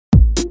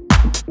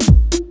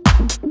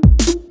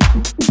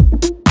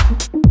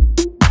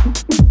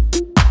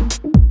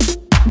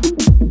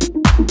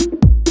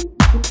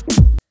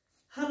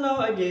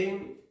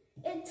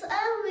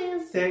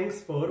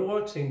for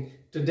watching.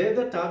 Today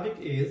the topic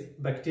is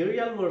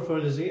bacterial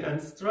morphology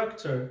and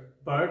structure,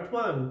 part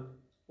 1.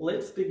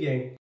 Let's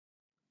begin.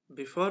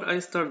 Before I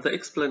start the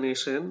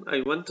explanation,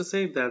 I want to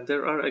say that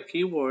there are a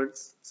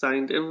keywords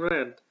signed in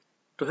red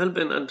to help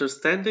in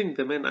understanding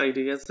the main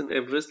ideas in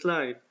every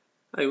slide.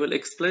 I will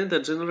explain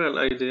the general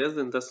ideas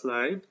in the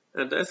slide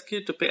and ask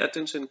you to pay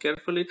attention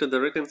carefully to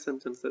the written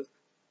sentences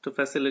to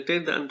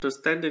facilitate the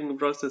understanding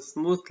process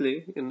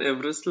smoothly in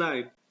every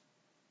slide.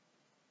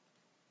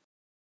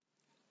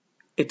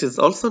 It is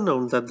also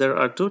known that there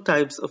are two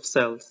types of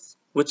cells,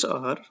 which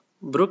are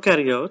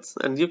prokaryotes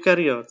and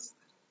eukaryotes.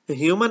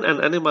 Human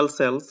and animal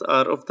cells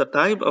are of the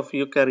type of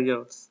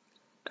eukaryotes.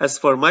 As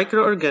for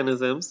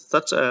microorganisms,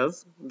 such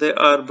as, they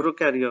are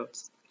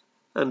prokaryotes.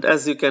 And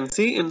as you can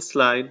see in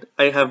slide,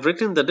 I have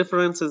written the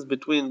differences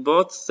between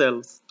both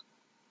cells.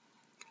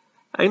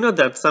 I know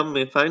that some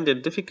may find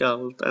it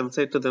difficult and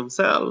say to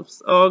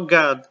themselves, "Oh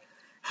God,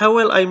 how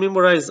will I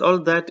memorize all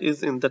that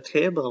is in the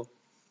table?"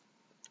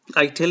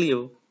 I tell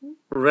you,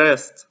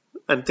 rest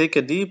and take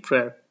a deep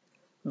breath,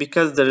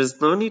 because there is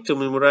no need to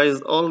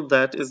memorize all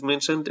that is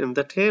mentioned in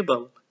the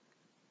table.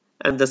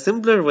 And the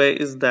simpler way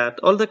is that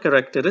all the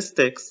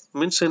characteristics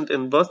mentioned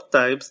in both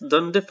types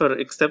don't differ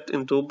except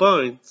in 2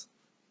 points.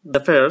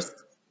 The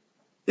first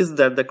is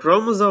that the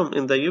chromosome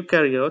in the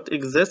eukaryote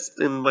exists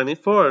in many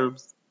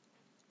forms.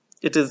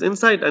 It is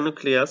inside a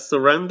nucleus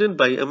surrounded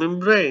by a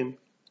membrane.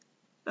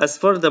 As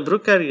for the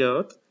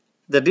prokaryote,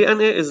 the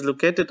DNA is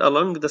located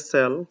along the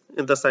cell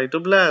in the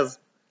cytoplasm.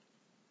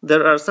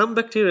 There are some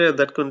bacteria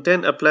that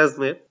contain a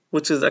plasmid,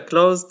 which is a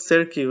closed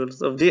circle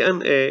of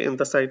DNA in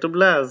the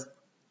cytoplasm,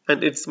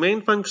 and its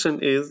main function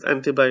is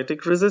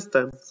antibiotic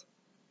resistance.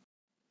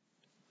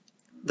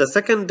 The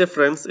second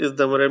difference is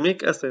the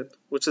muramic acid,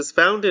 which is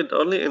found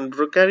only in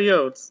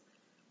prokaryotes,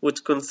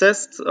 which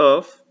consists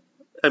of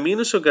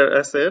amino sugar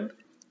acid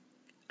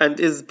and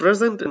is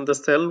present in the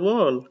cell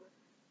wall,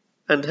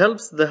 and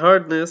helps the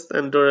hardness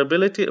and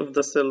durability of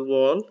the cell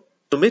wall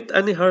to meet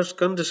any harsh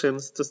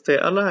conditions to stay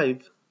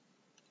alive.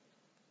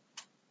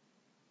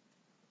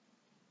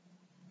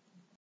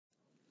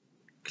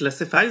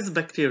 Classifies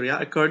bacteria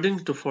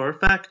according to 4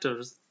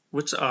 factors,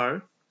 which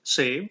are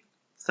shape,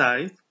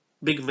 size,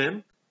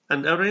 pigment,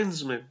 and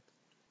arrangement.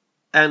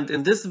 And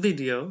in this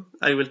video,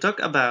 I will talk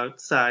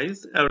about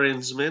size,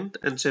 arrangement,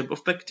 and shape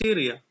of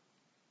bacteria.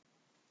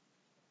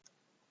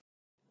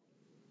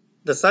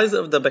 The size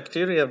of the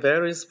bacteria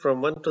varies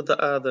from one to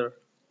the other,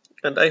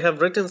 and I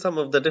have written some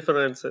of the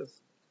differences.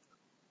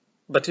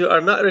 But you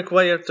are not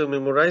required to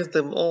memorize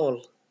them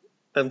all,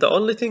 and the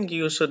only thing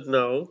you should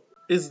know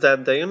is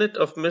that the unit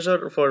of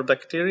measure for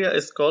bacteria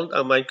is called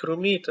a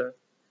micrometer.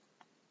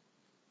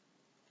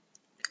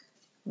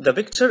 The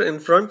picture in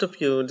front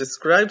of you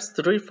describes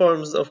 3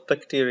 forms of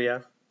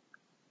bacteria.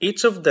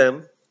 Each of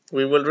them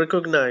we will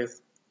recognize.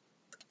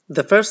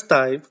 The first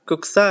type,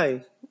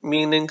 cocci,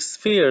 meaning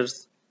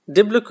spheres.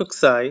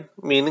 Diplococci,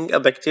 meaning a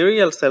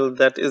bacterial cell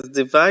that is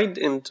divided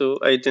into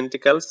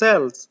identical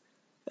cells.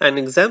 An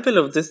example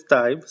of this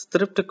type,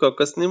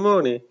 Streptococcus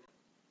pneumoniae.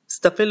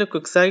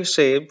 Staphylococci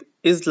shape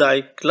is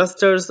like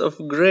clusters of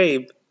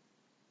grape.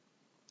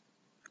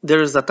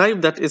 There is a type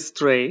that is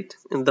straight,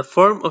 in the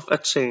form of a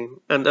chain,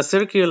 and a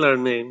circular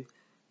name.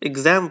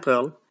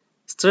 Example,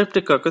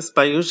 Streptococcus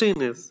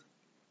pyogenes.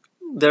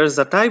 There is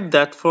a type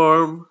that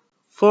form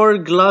 4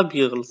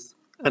 globules,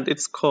 and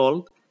it's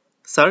called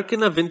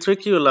Sarcina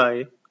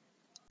ventriculi.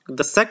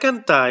 The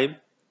second type,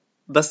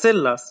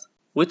 bacillus,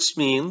 which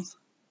means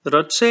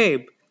rod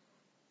shape,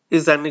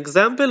 is an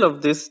example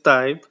of this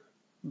type,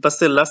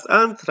 Bacillus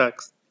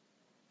anthrax,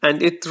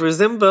 and it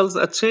resembles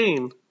a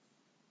chain.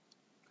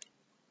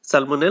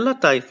 Salmonella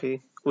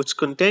typhi, which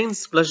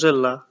contains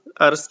flagella,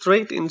 are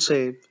straight in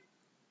shape.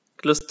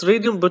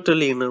 Clostridium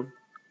botulinum,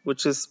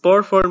 which is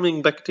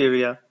spore-forming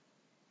bacteria.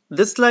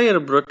 This layer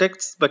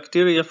protects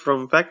bacteria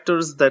from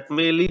factors that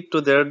may lead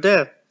to their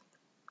death,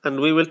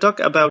 and we will talk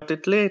about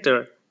it later.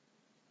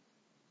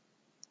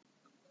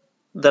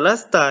 The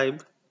last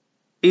type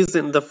is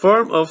in the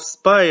form of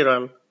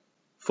spiral,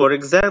 for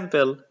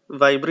example,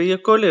 Vibrio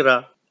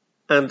cholera,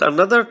 and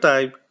another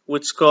type,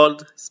 which called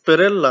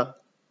spirilla,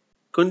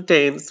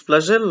 contains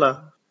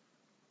flagella,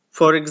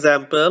 for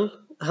example,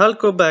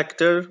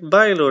 Helicobacter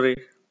pylori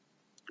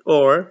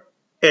or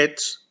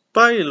H.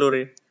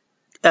 pylori,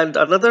 and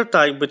another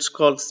type which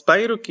called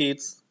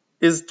spirochetes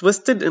is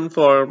twisted in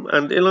form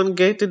and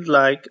elongated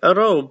like a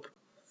rope,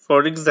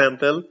 for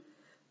example,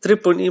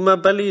 Treponema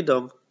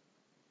pallidum.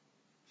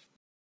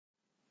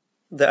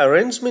 The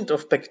arrangement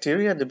of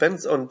bacteria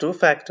depends on 2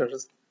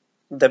 factors: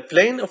 the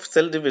plane of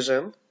cell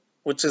division,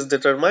 which is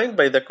determined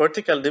by the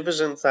cortical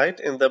division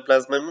site in the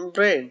plasma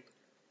membrane.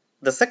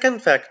 The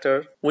second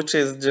factor, which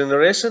is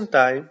generation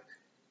time,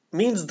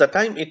 means the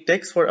time it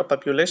takes for a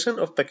population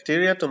of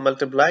bacteria to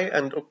multiply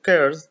and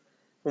occurs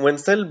when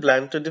cells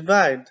plan to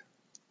divide.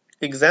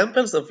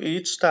 Examples of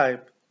each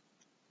type.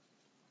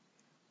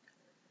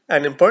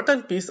 An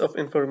important piece of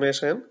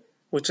information,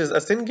 which is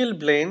a single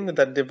plane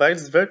that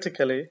divides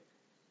vertically.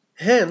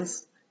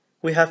 Hence,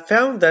 we have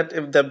found that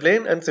if the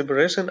plane and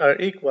separation are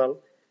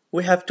equal,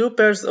 we have two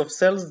pairs of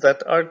cells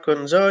that are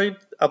conjoined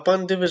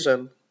upon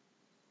division.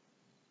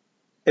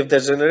 If the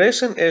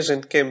generation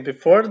agent came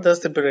before the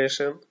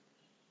separation,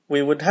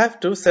 we would have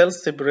two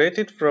cells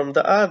separated from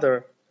the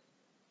other,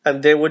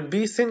 and they would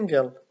be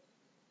single.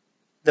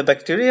 The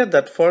bacteria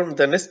that form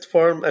the nest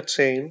form a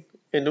chain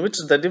in which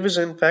the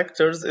division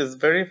factors is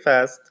very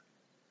fast,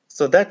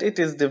 so that it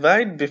is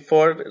divided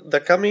before the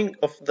coming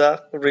of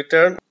the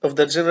return of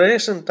the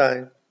generation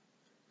time.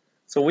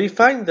 So we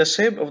find the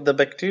shape of the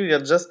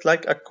bacteria just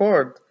like a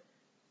cord,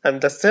 and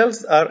the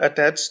cells are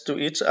attached to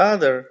each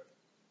other.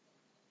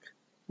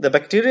 The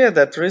bacteria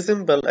that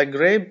resemble a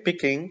grape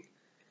picking,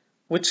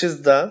 which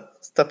is the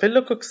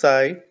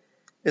Staphylococci,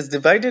 is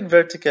divided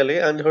vertically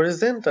and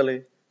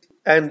horizontally,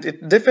 and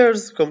it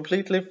differs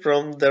completely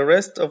from the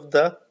rest of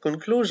the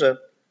conclusion.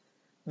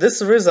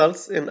 This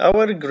results in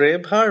our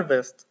grape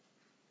harvest.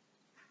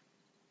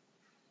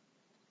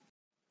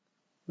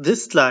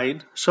 This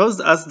slide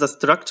shows us the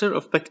structure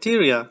of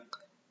bacteria.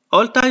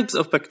 All types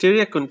of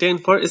bacteria contain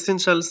four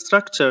essential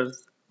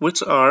structures,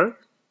 which are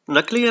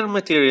nuclear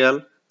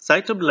material,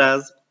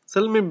 cytoplasm,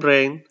 cell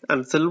membrane,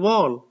 and cell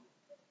wall,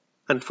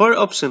 and four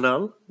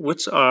optional,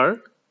 which are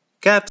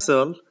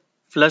capsule,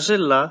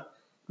 flagella,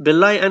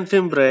 villi and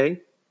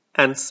fimbriae,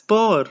 and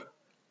spore.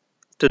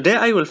 Today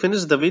I will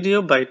finish the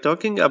video by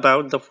talking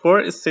about the four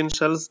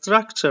essential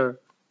structures.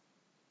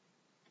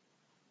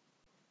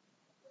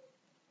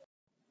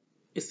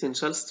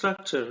 Essential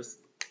structures.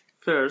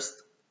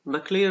 First,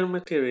 nuclear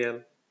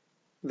material.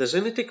 The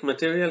genetic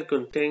material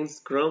contains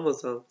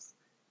chromosomes,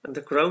 and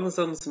the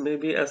chromosomes may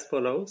be as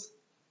follows: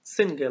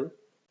 single,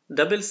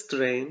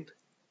 double-stranded,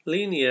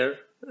 linear,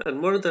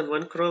 and more than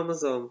one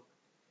chromosome.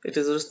 It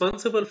is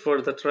responsible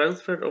for the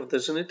transfer of the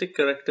genetic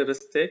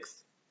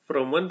characteristics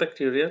from one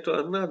bacteria to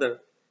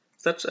another,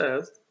 such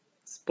as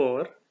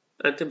spore,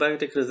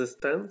 antibiotic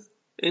resistance,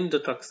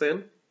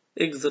 endotoxin,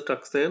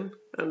 exotoxin,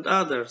 and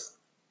others.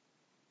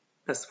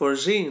 As for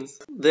genes,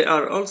 they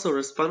are also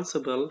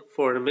responsible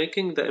for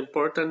making the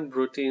important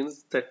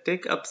proteins that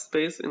take up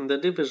space in the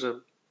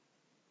division.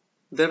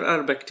 There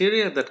are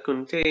bacteria that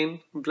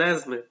contain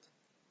plasmid,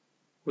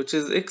 which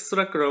is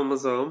extra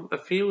chromosome a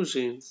few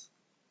genes.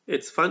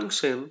 Its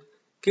function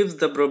gives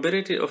the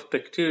probability of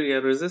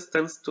bacteria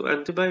resistance to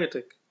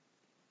antibiotic.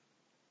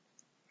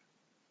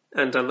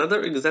 And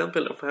another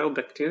example of how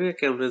bacteria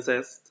can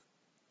resist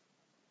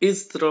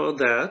is through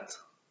that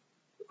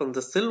on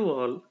the cell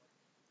wall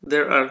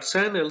there are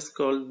channels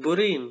called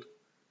purine,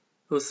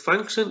 whose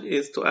function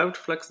is to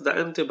outflux the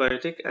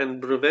antibiotic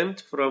and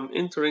prevent from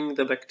entering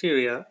the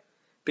bacteria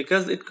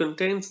because it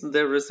contains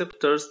their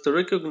receptors to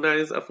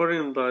recognize a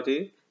foreign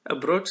body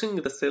approaching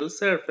the cell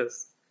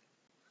surface.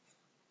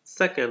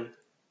 Second,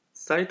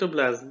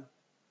 cytoplasm.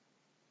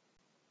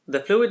 The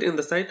fluid in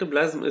the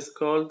cytoplasm is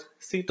called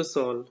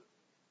cytosol.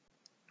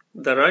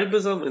 The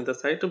ribosome in the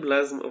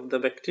cytoplasm of the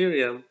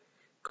bacterium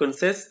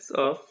consists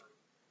of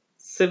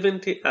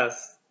 70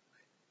 S.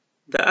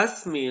 The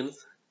S means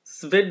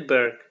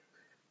Swedberg,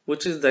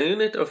 which is the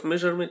unit of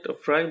measurement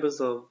of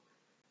ribosome.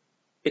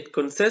 It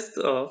consists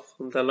of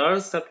the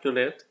large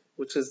subunit,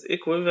 which is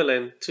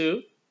equivalent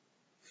to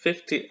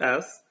 50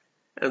 S,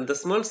 and the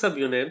small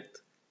subunit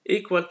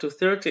equal to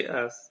 30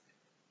 S.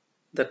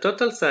 The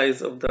total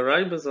size of the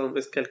ribosome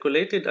is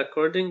calculated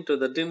according to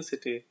the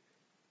density,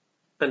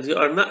 and you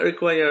are not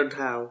required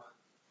how.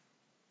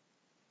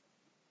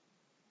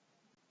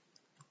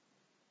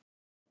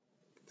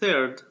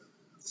 Third,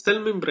 cell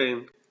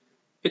membrane.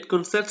 It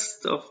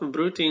consists of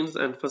proteins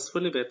and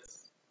phospholipids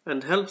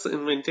and helps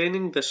in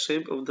maintaining the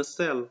shape of the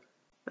cell,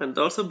 and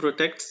also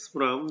protects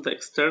from the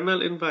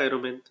external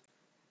environment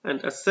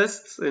and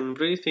assists in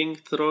breathing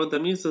through the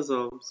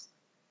mesosomes.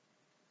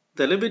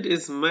 The lipid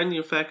is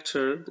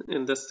manufactured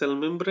in the cell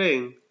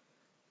membrane,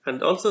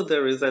 and also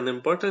there is an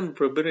important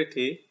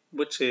property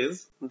which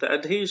is the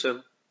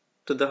adhesion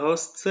to the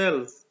host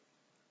cells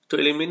to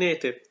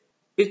eliminate it.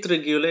 It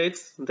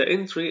regulates the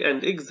entry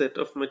and exit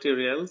of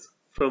materials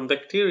from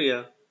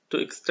bacteria to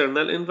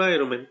external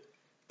environment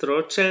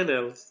through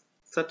channels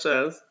such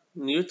as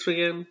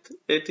nutrient,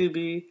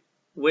 ATP,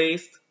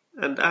 waste,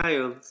 and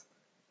ions.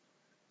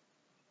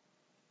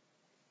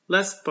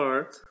 Last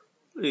part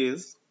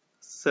is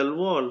cell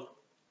wall.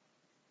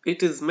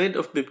 It is made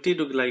of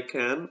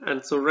peptidoglycan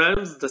and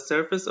surrounds the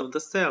surface of the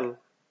cell,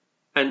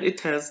 and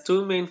it has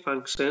two main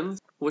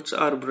functions, which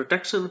are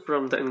protection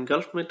from the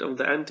engulfment of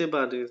the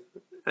antibodies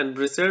and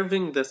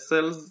preserving the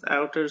cell's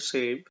outer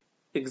shape.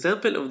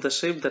 Example of the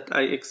shape that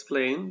I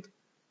explained: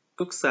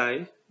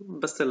 cocci,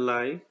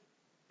 bacilli,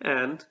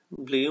 and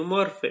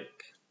pleomorphic.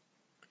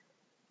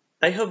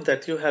 I hope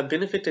that you have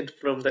benefited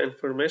from the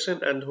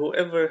information, and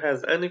whoever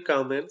has any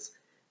comments,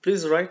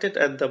 please write it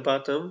at the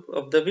bottom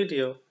of the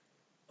video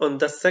on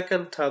the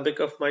second topic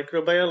of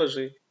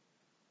microbiology,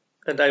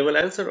 and I will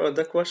answer all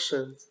the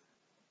questions.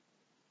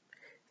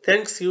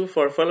 Thanks you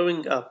for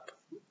following up.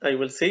 I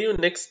will see you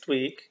next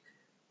week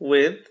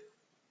with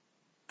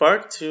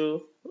part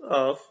 2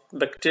 of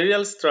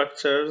bacterial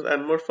structures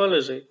and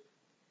morphology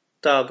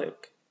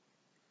topic.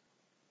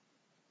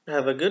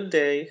 Have a good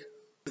day.